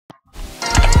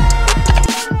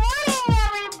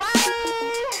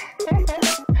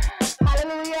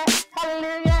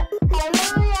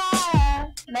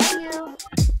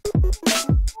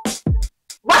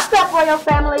Royal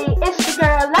Family, it's your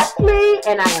girl Leslie,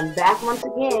 and I am back once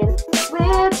again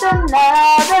with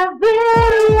another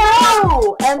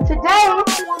video. And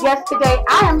today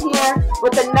I am here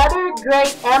with another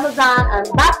great Amazon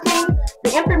unboxing.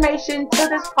 The information to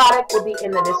this product will be in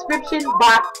the description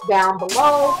box down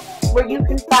below, where you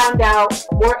can find out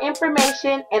more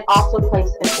information and also place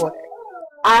an order.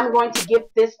 I'm going to give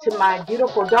this to my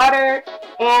beautiful daughter,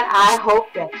 and I hope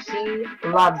that she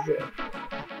loves it.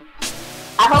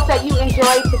 I hope that you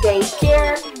enjoyed today's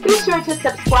share. Be sure to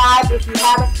subscribe if you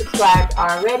haven't subscribed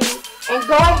already, and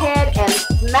go ahead and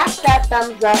smack that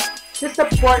thumbs up to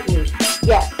support me.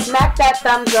 Yes, smack that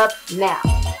thumbs up now.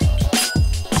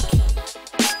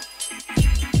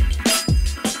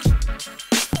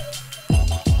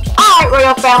 Alright,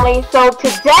 Royal Family, so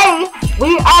today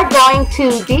we are going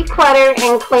to declutter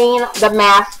and clean the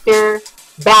master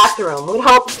bathroom. We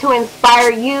hope to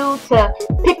inspire you to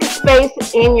pick a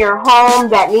space in your home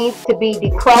that needs to be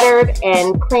decluttered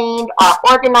and cleaned or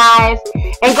organized,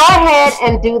 and go ahead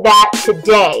and do that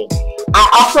today. I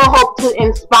also hope to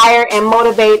inspire and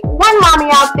motivate one mommy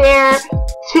out there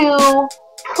to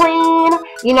clean.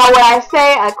 You know what I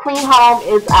say, a clean home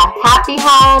is a happy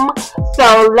home.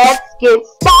 So let's get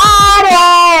started.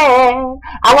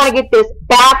 I want to get this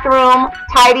bathroom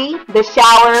tidy, the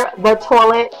shower, the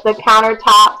toilet, the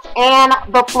countertops, and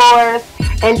the floors,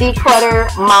 and declutter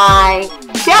my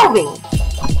shelving.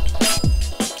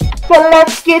 So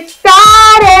let's get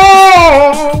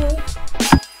started.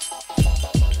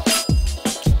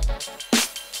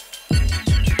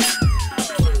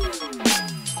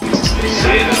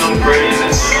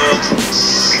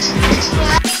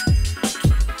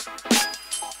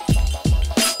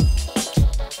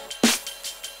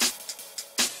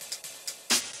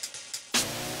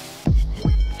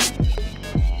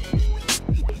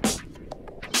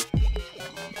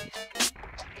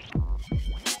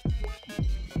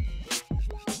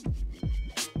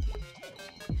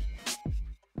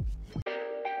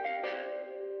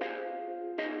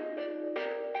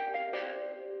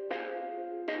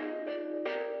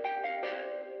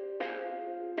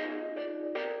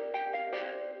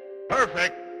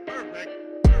 Perfect.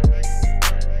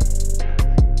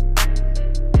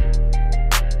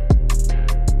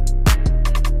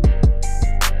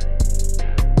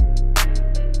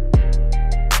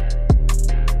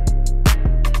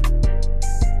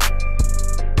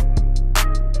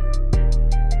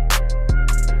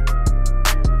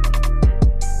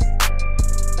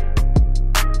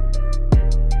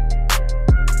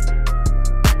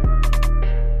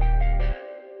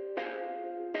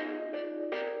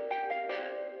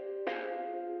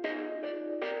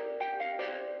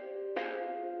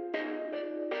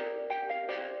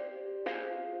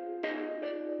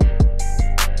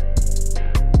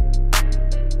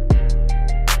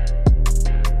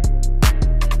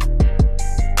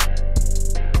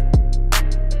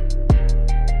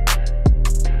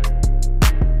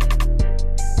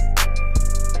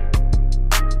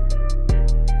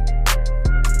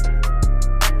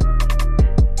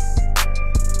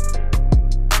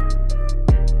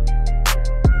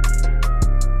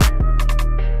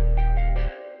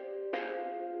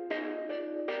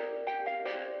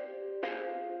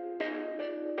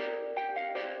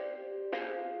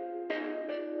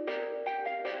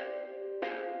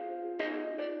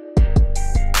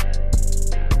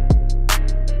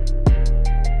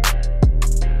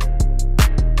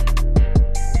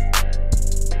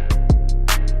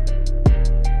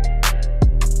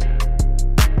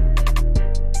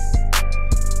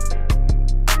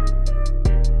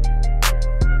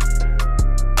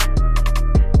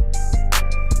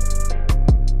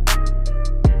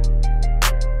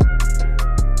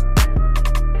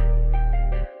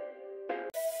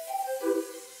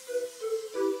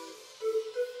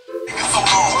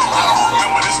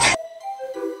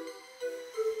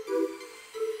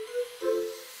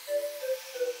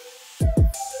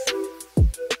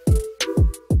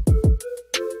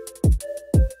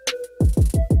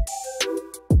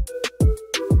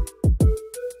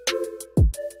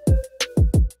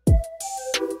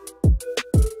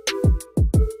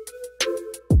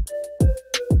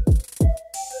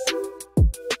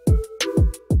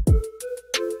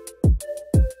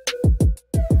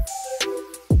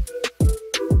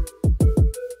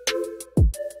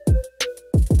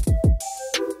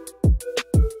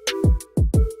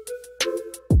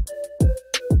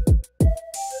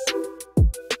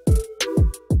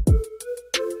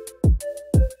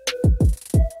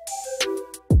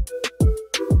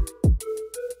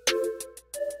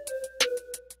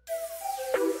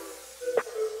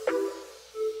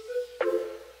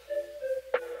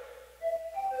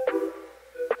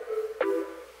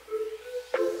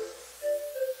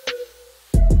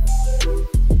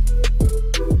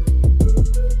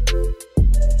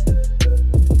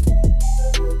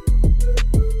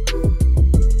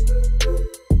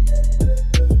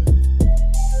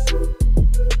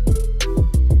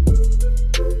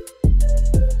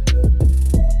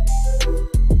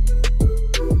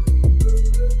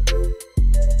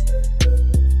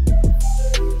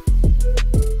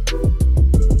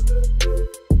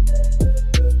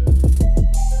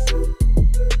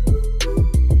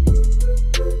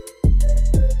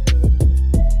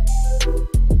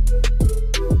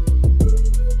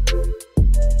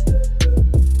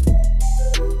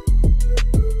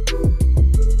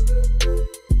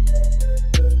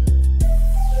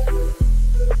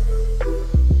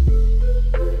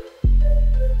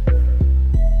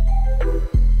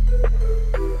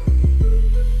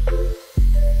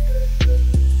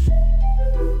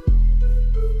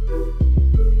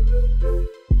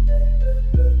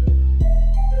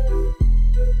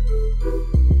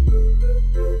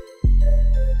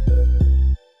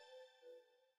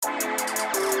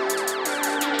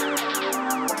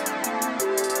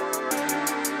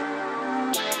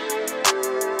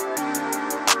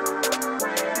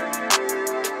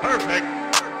 Perfect.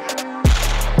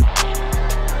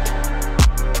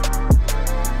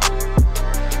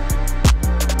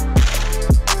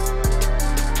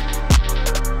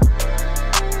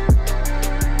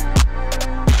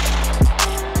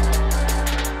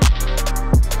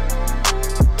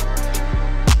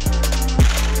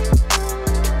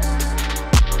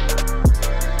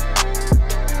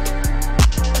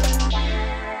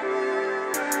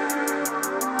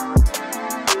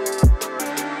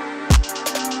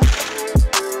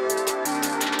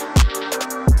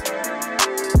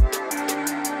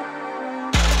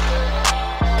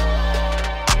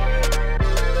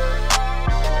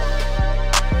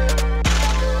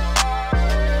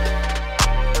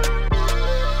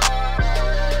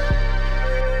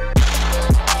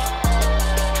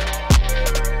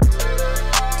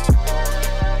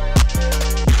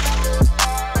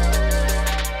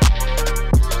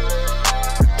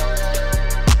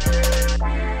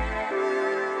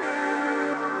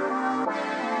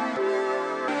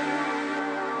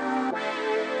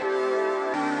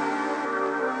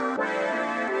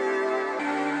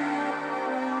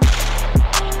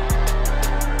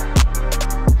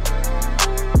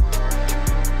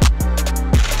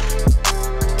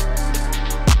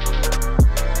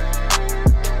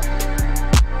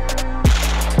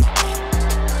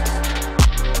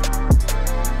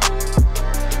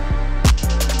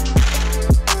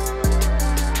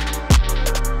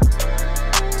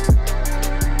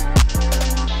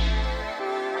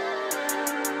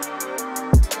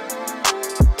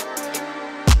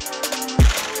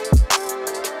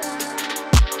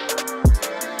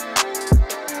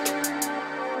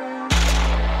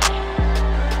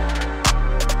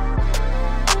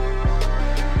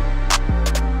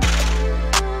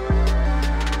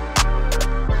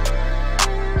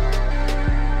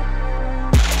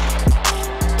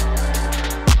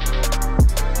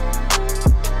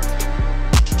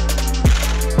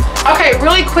 Okay,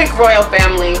 really quick, royal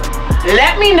family.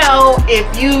 Let me know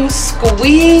if you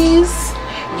squeeze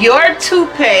your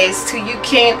toothpaste till you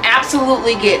can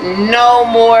absolutely get no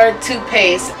more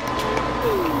toothpaste.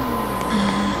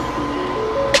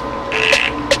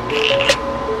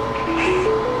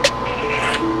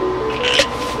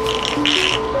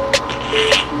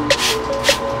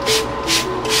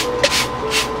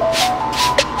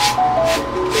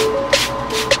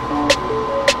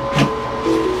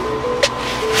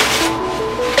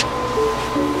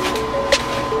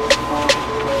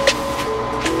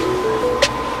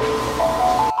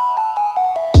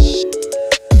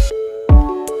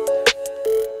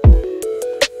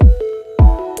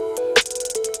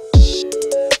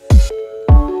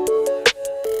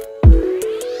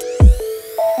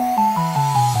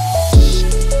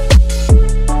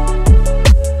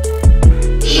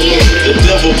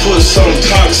 Put some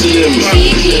toxin in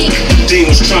me.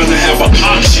 Demons trying to have an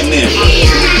option in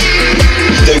me.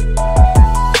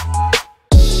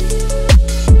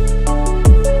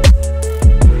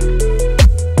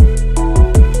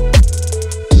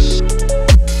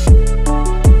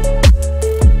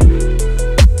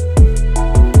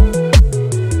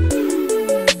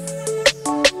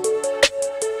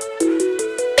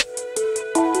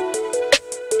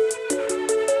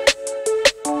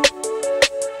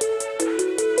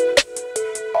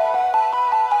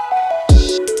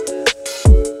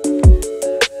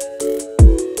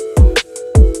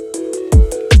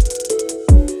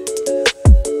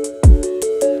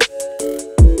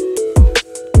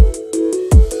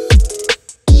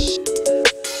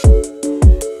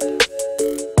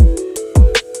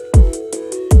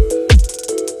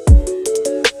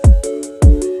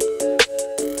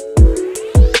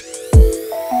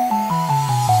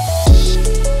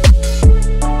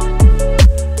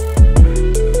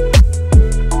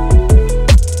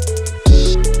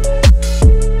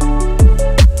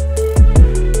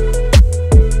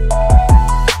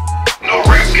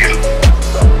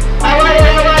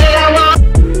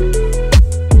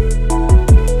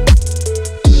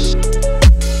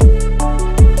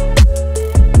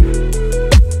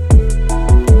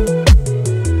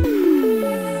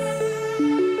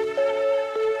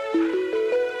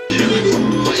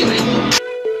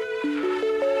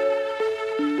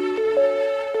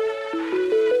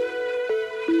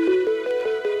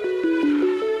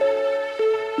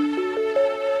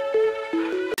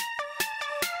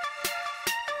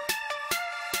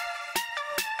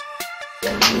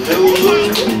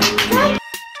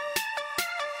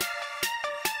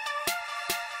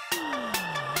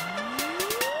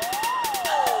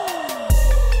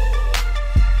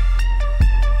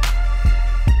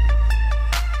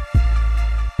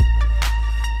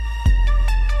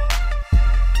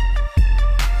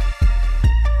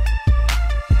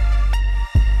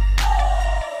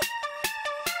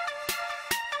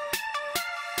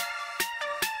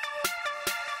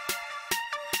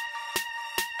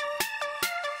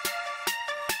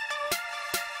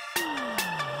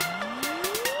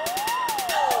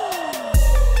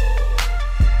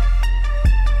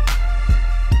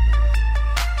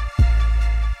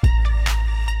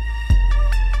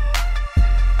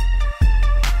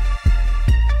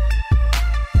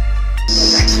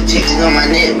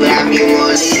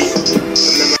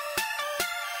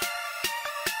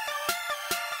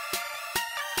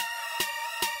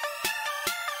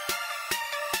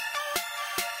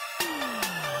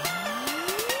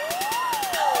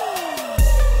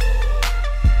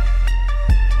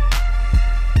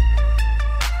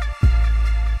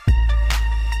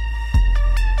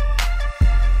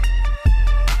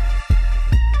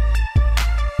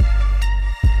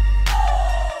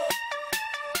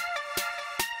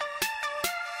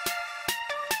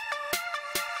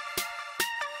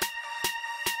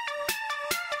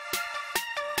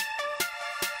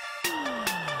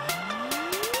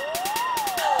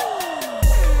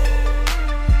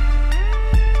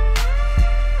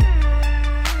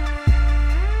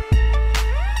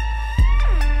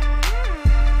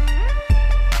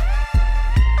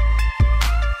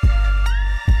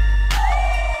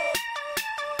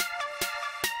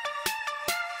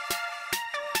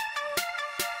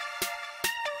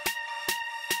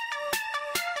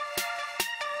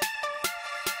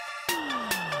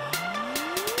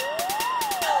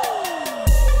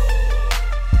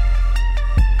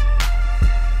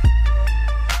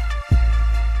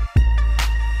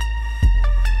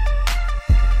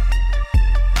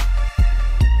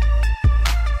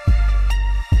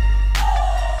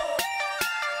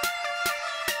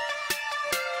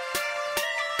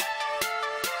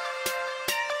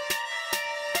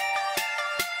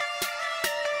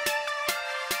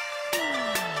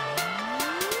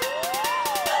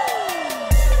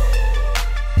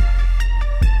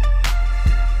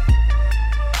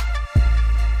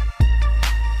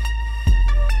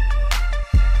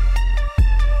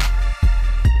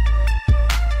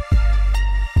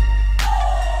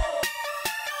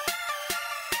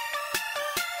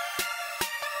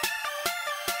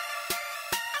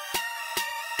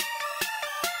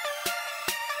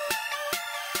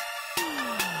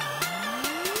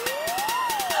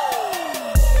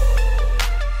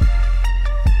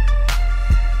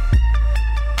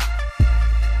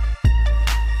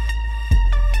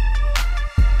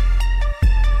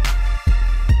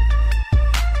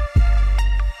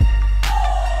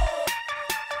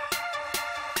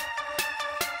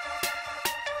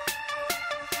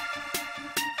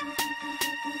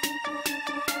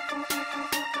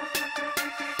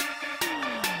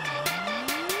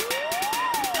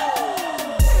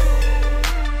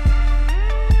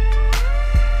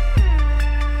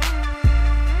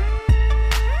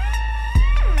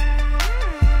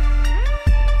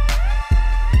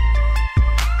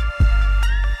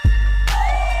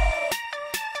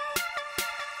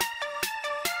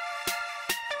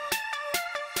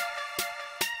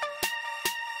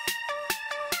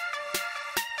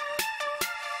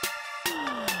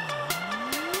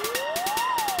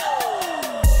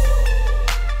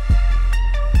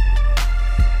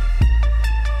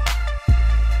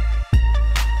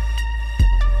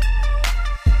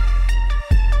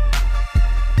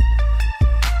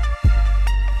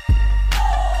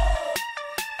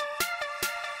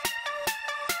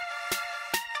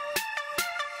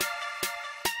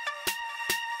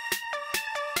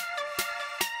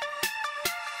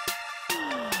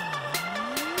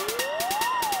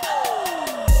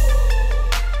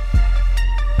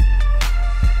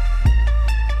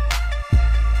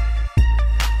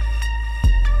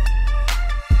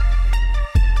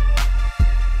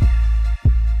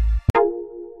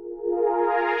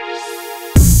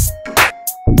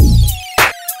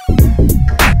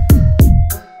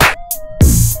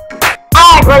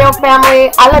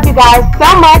 family. I love you guys so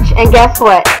much, and guess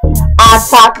what? I'll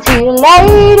talk to you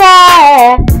later.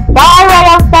 Bye,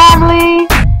 Royal family.